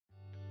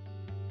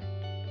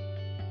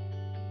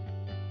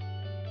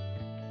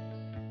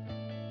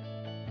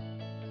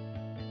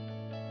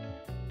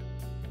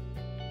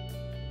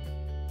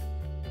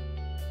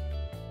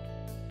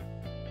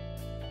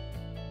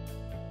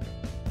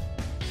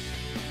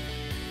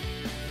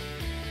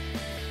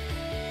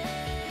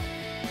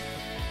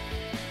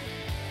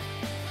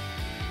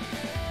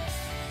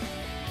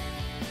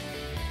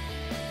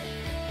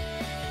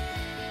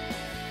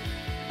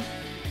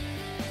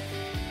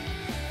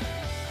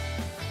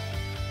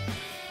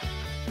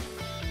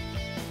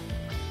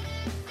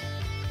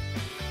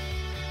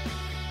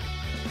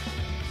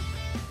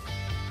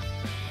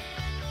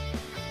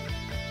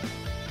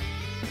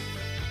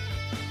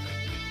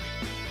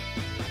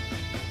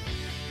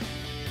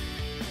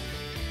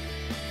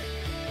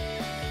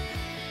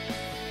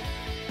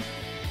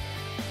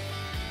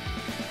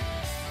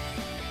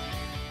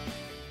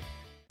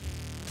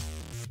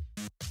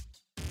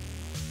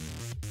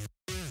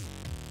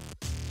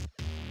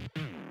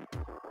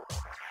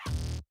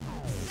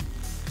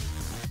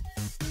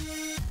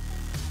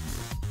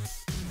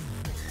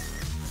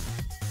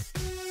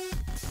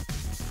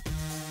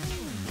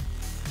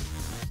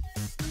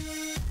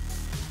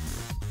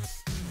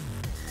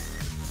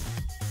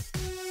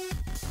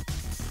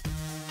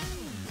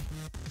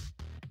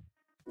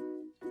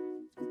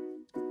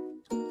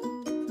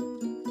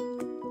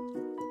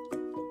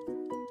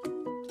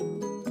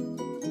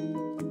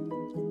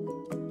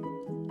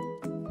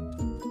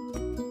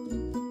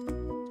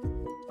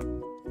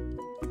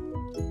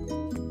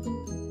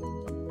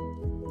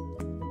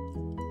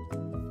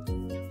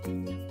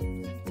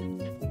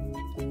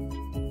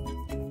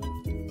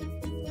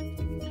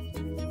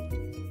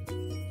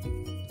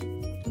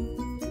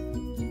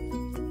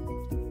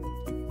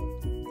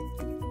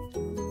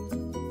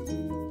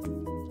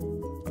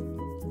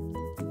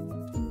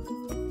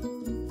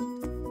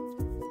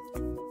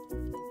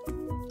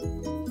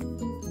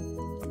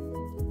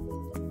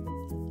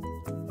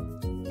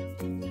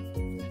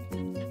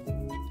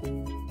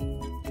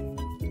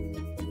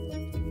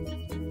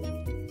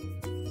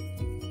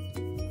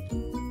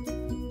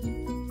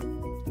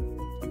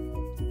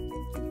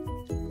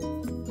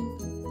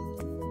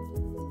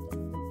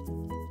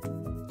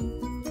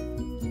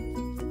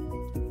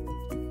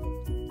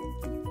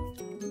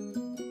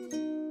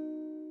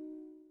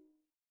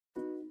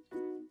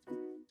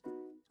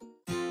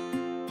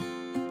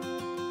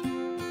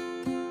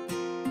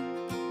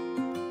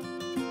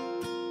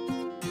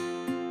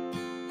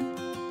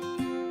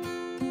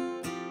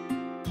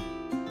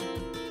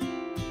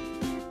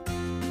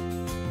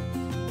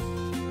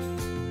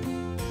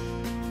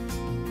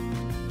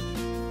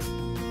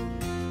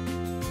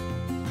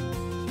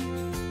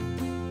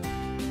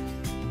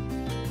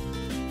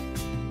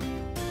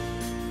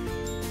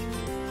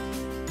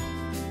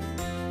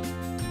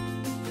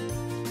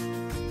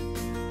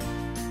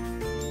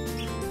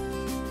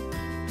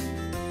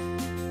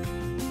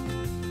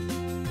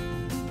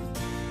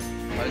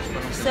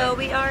So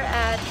we are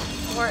at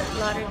Fort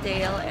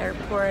Lauderdale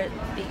Airport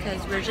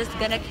because we're just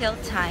gonna kill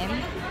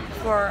time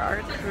for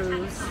our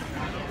cruise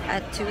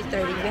at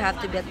 2:30. We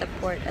have to be at the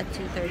port at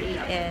 2:30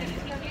 and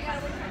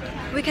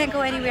we can't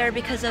go anywhere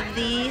because of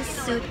these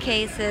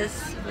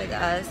suitcases with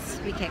us.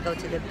 We can't go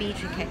to the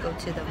beach, we can't go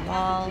to the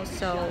mall,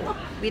 so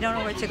we don't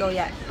know where to go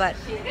yet, but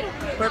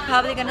we're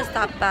probably gonna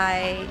stop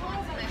by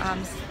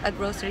a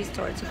grocery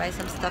store to buy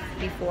some stuff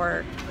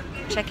before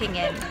checking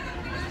in.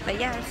 But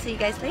yeah, I'll see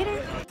you guys later.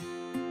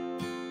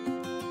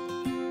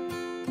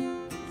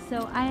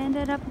 So I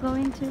ended up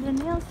going to the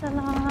nail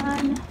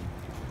salon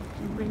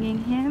and bringing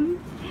him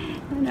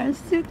and our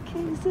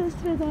suitcases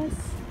with us.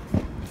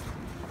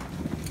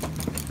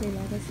 They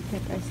let us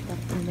put our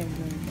stuff in their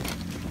room.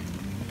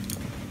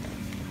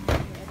 We're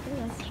at the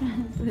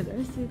restaurant with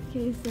our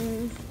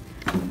suitcases.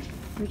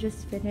 We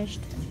just finished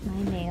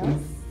my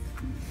nails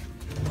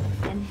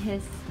and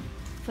his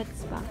foot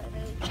spa.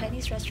 At a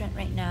Chinese restaurant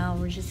right now.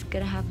 We're just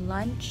gonna have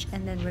lunch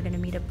and then we're gonna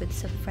meet up with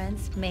some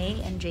friends, May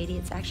and JD.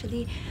 It's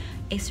actually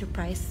a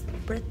surprise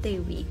birthday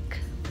week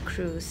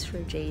cruise for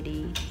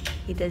JD.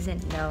 He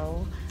doesn't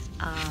know.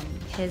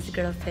 His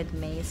girlfriend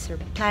May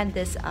planned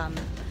this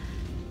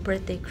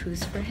birthday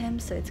cruise for him,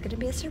 so it's gonna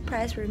be a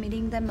surprise. We're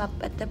meeting them up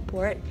at the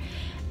port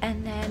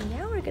and then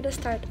yeah, we're gonna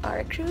start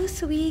our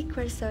cruise week.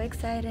 We're so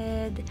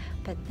excited,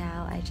 but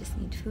now I just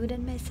need food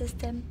in my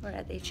system. We're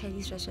at a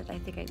Chinese restaurant, I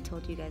think I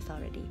told you guys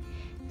already.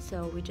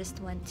 So we just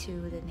went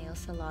to the nail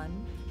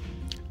salon.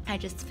 I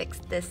just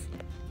fixed this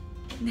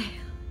nail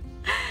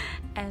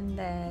and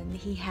then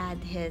he had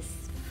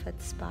his foot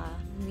spa.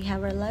 We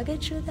have our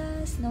luggage with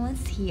us. No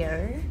one's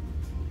here,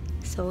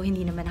 so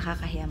hindi naman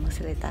nakakahiya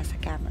magsalita sa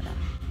camera.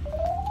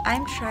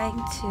 I'm trying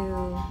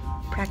to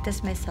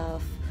practice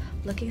myself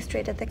looking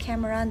straight at the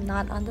camera,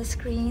 not on the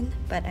screen,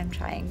 but I'm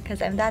trying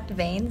because I'm that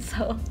vain,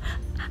 so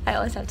I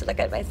always have to look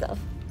at myself.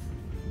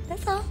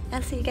 That's all.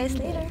 I'll see you guys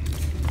later.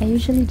 I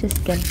usually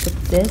just get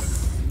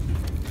this,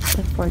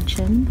 the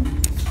fortune,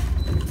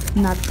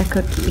 not the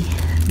cookie.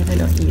 I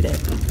don't eat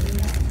it.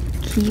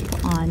 Keep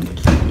on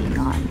keeping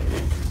on.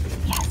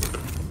 Yes.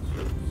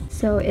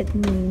 So it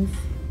means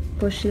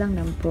push lang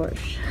ng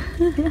push.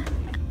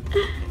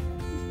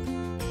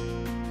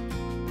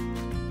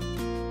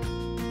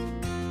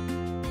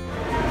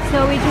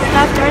 So we just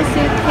left our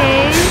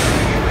suitcase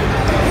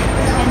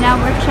and now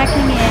we're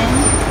checking in.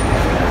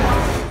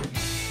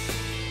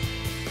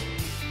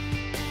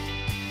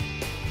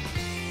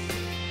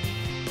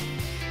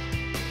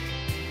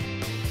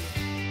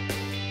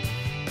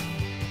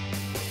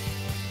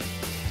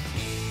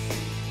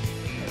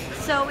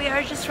 So we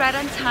are just right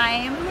on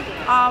time.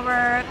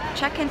 Our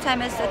check-in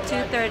time is at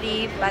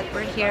 2:30, but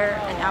we're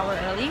here an hour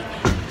early.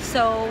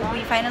 So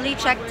we finally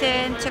checked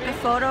in, took a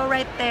photo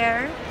right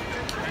there.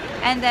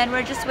 And then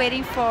we're just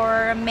waiting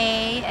for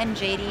May and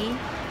JD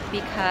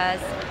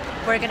because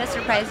we're gonna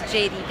surprise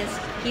JD because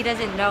he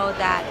doesn't know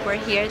that we're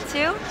here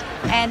too.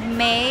 And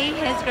May,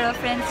 his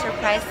girlfriend,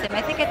 surprised him.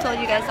 I think I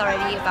told you guys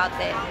already about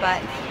it, but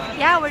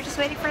yeah, we're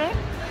just waiting for him.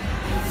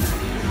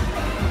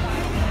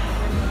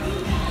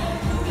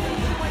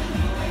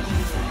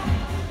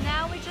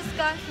 Now we just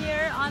got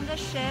here on the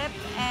ship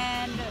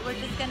and we're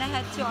just gonna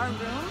head to our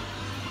room.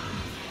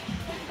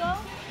 Let's go.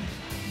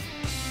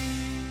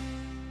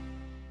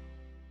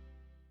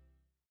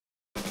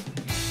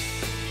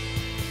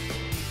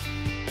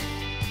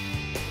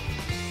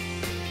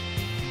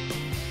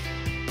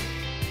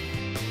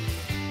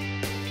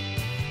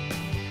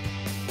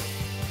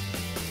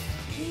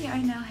 We are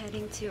now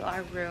heading to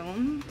our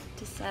room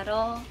to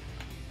settle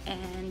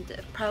and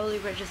probably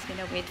we're just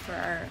gonna wait for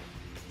our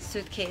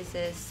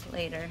suitcases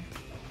later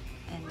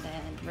and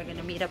then we're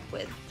gonna meet up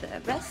with the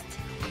rest.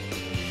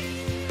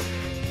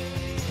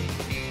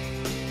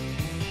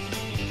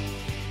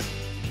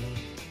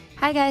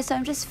 Hi guys, so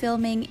I'm just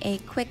filming a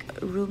quick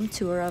room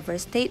tour of our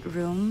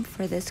stateroom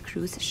for this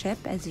cruise ship.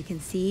 As you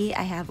can see,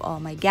 I have all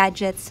my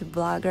gadgets,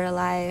 vlogger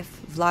life.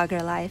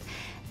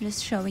 I'm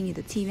just showing you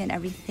the TV and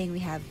everything. We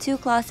have 2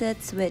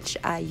 closets, which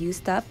I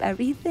used up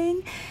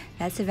everything.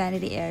 That's the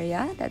vanity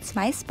area. That's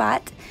my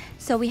spot.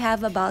 So we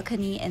have a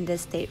balcony in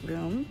this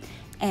stateroom.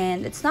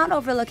 And it's not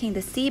overlooking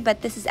the sea,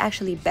 but this is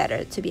actually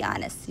better, to be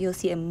honest. You'll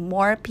see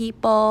more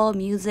people,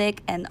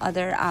 music, and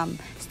other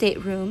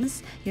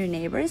staterooms, your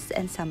neighbors,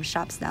 and some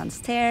shops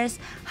downstairs.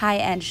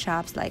 High-end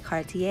shops like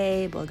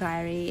Cartier,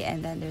 Bulgari, and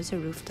then there's a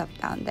rooftop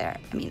down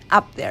there. I mean,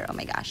 up there, oh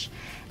my gosh.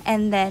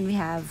 And then we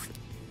have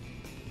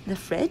the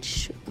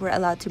fridge. We're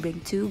allowed to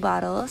bring 2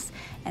 bottles,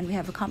 and we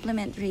have a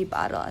complimentary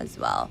bottle as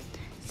well.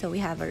 So we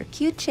have our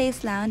cute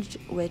chaise lounge,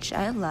 which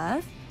I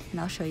love, and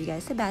I'll show you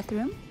guys the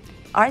bathroom.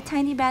 Our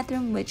tiny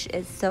bathroom, which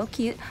is so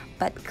cute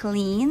but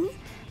clean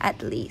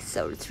at least,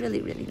 so it's really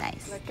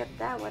nice. Look at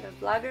that, what a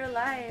vlogger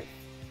life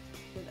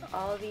with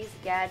all these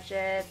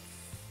gadgets.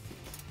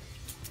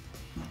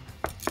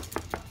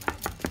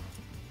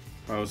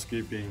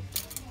 Housekeeping.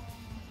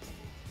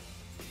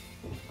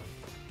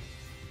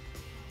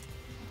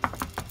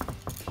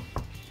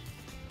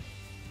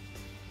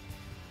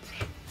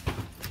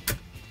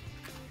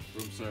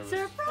 Room service.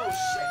 Surprise! Oh,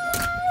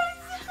 shit.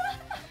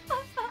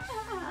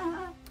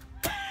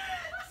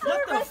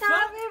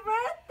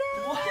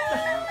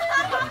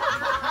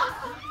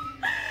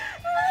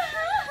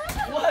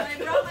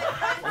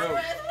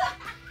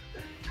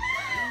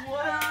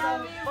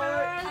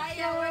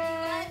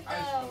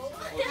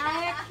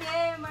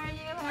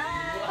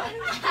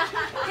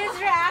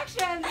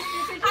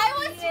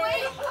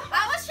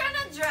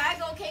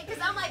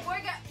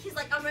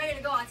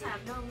 ready to go on time.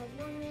 No, I'm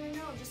like,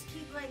 no, just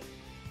keep like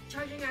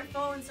charging our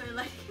phones or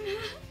like.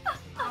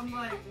 I'm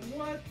like,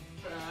 what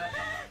the?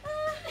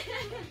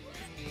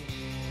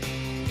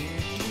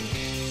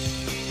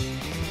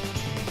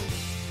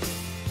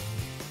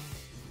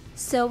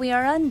 So we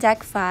are on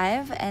deck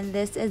 5 and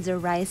this is a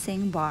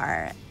rising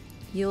bar.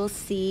 You'll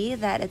see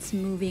that it's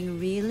moving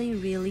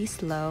really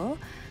slow,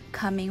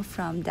 coming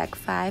from deck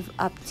 5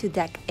 up to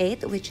deck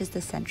 8, which is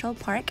the central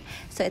park.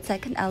 So it's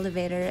like an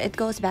elevator. It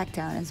goes back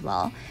down as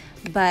well,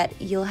 but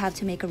you'll have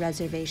to make a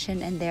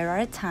reservation, and there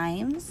are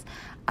times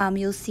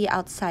you'll see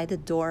outside the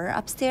door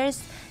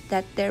upstairs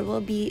that there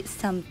will be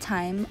some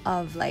time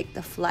of like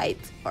the flight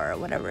or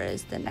whatever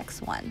is the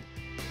next one.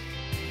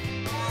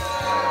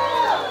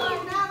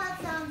 Oh, now that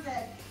sounds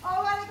it.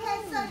 All right, okay,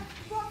 so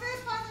what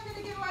first prize I'm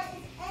going to give away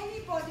is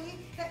anybody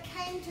that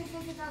came to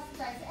visit us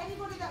today. So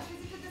anybody that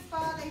visited the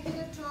spa, they did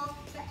a draw,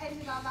 that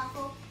ended our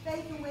raffle,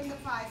 they can win the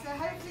prize. So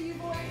hopefully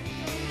you've all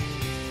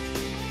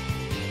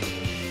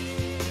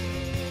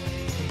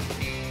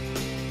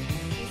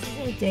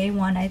Day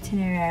 1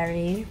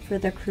 itinerary for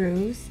the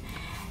cruise,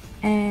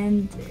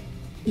 and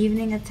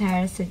evening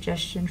attire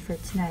suggestion for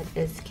tonight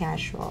is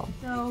casual.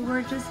 So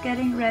we're just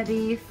getting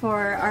ready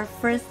for our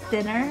first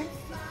dinner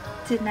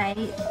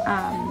tonight.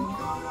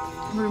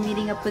 We're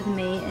meeting up with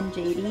May and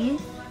JD.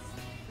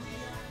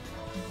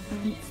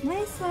 And it's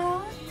nice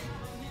out.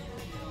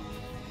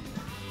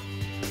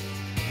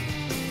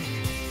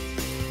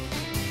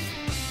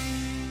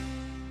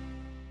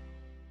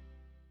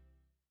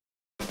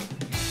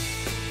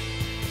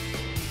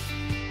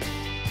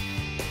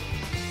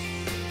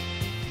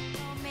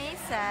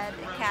 Said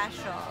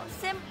casual,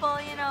 simple,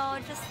 you know,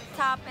 just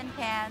top and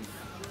pants.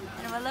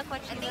 And well, look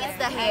what she think it's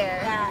the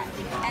hair.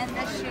 And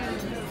the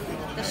shoes.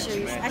 The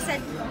shoes. I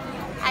said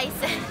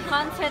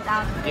Concert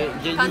outfit.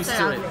 Get used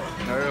to it.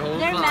 Her whole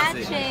They're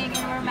closet. matching,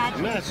 and we're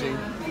matching. Matching?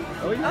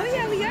 oh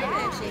yeah, we are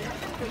matching.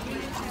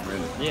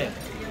 Yeah.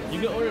 You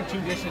can order 2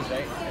 dishes,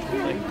 right?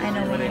 I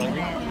know what I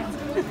meant.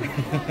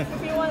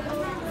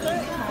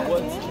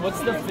 What's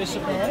the fish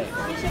of the day?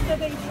 Fish of the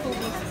day is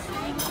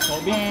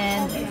Kobe.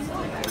 And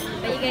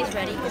Are you guys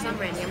ready? Because I'm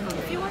ready. I'm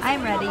hungry.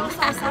 I'm ready.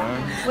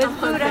 With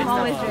food, I'm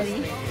always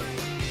ready.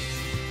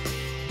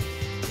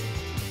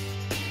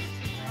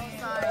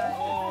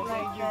 Oh,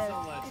 thank you so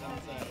much.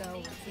 I'm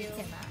sorry.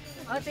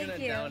 Oh, thank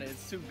you. Down it.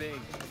 It's too big.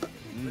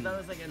 But that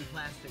was like in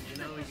plastic, you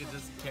know? We could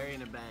just carry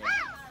in a bag.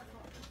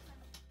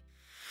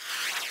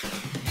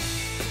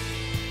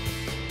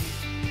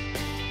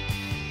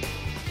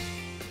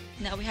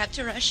 Now we have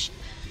to rush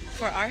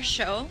for our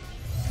show.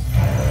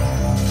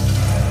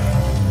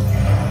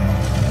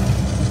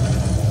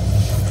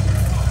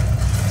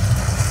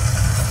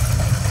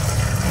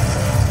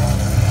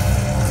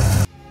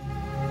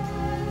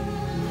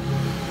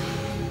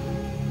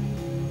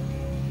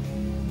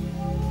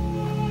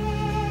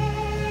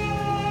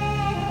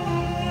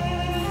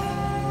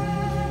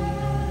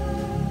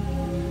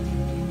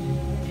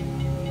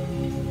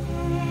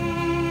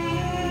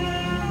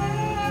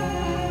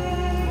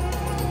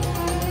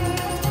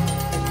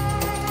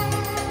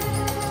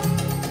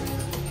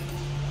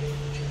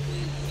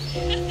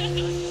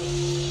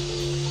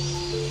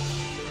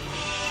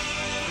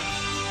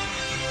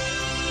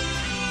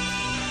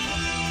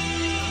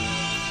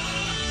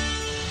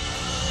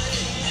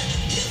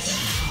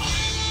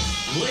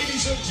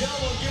 Ladies and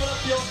gentlemen, give it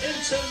up your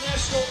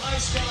international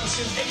ice star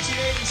since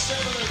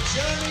 1887, a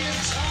journey in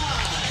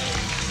time.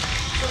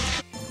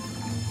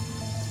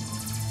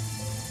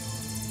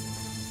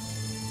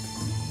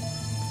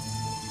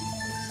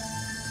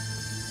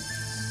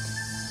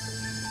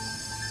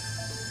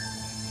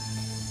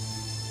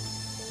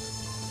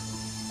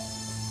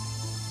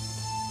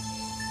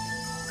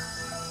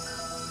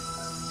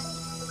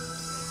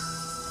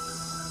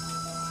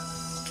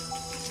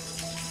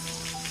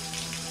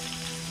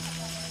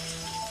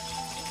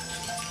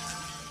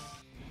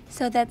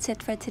 So that's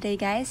it for today,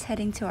 guys.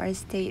 Heading to our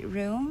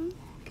stateroom.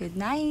 Good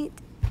night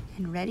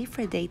and ready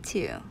for day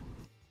 2.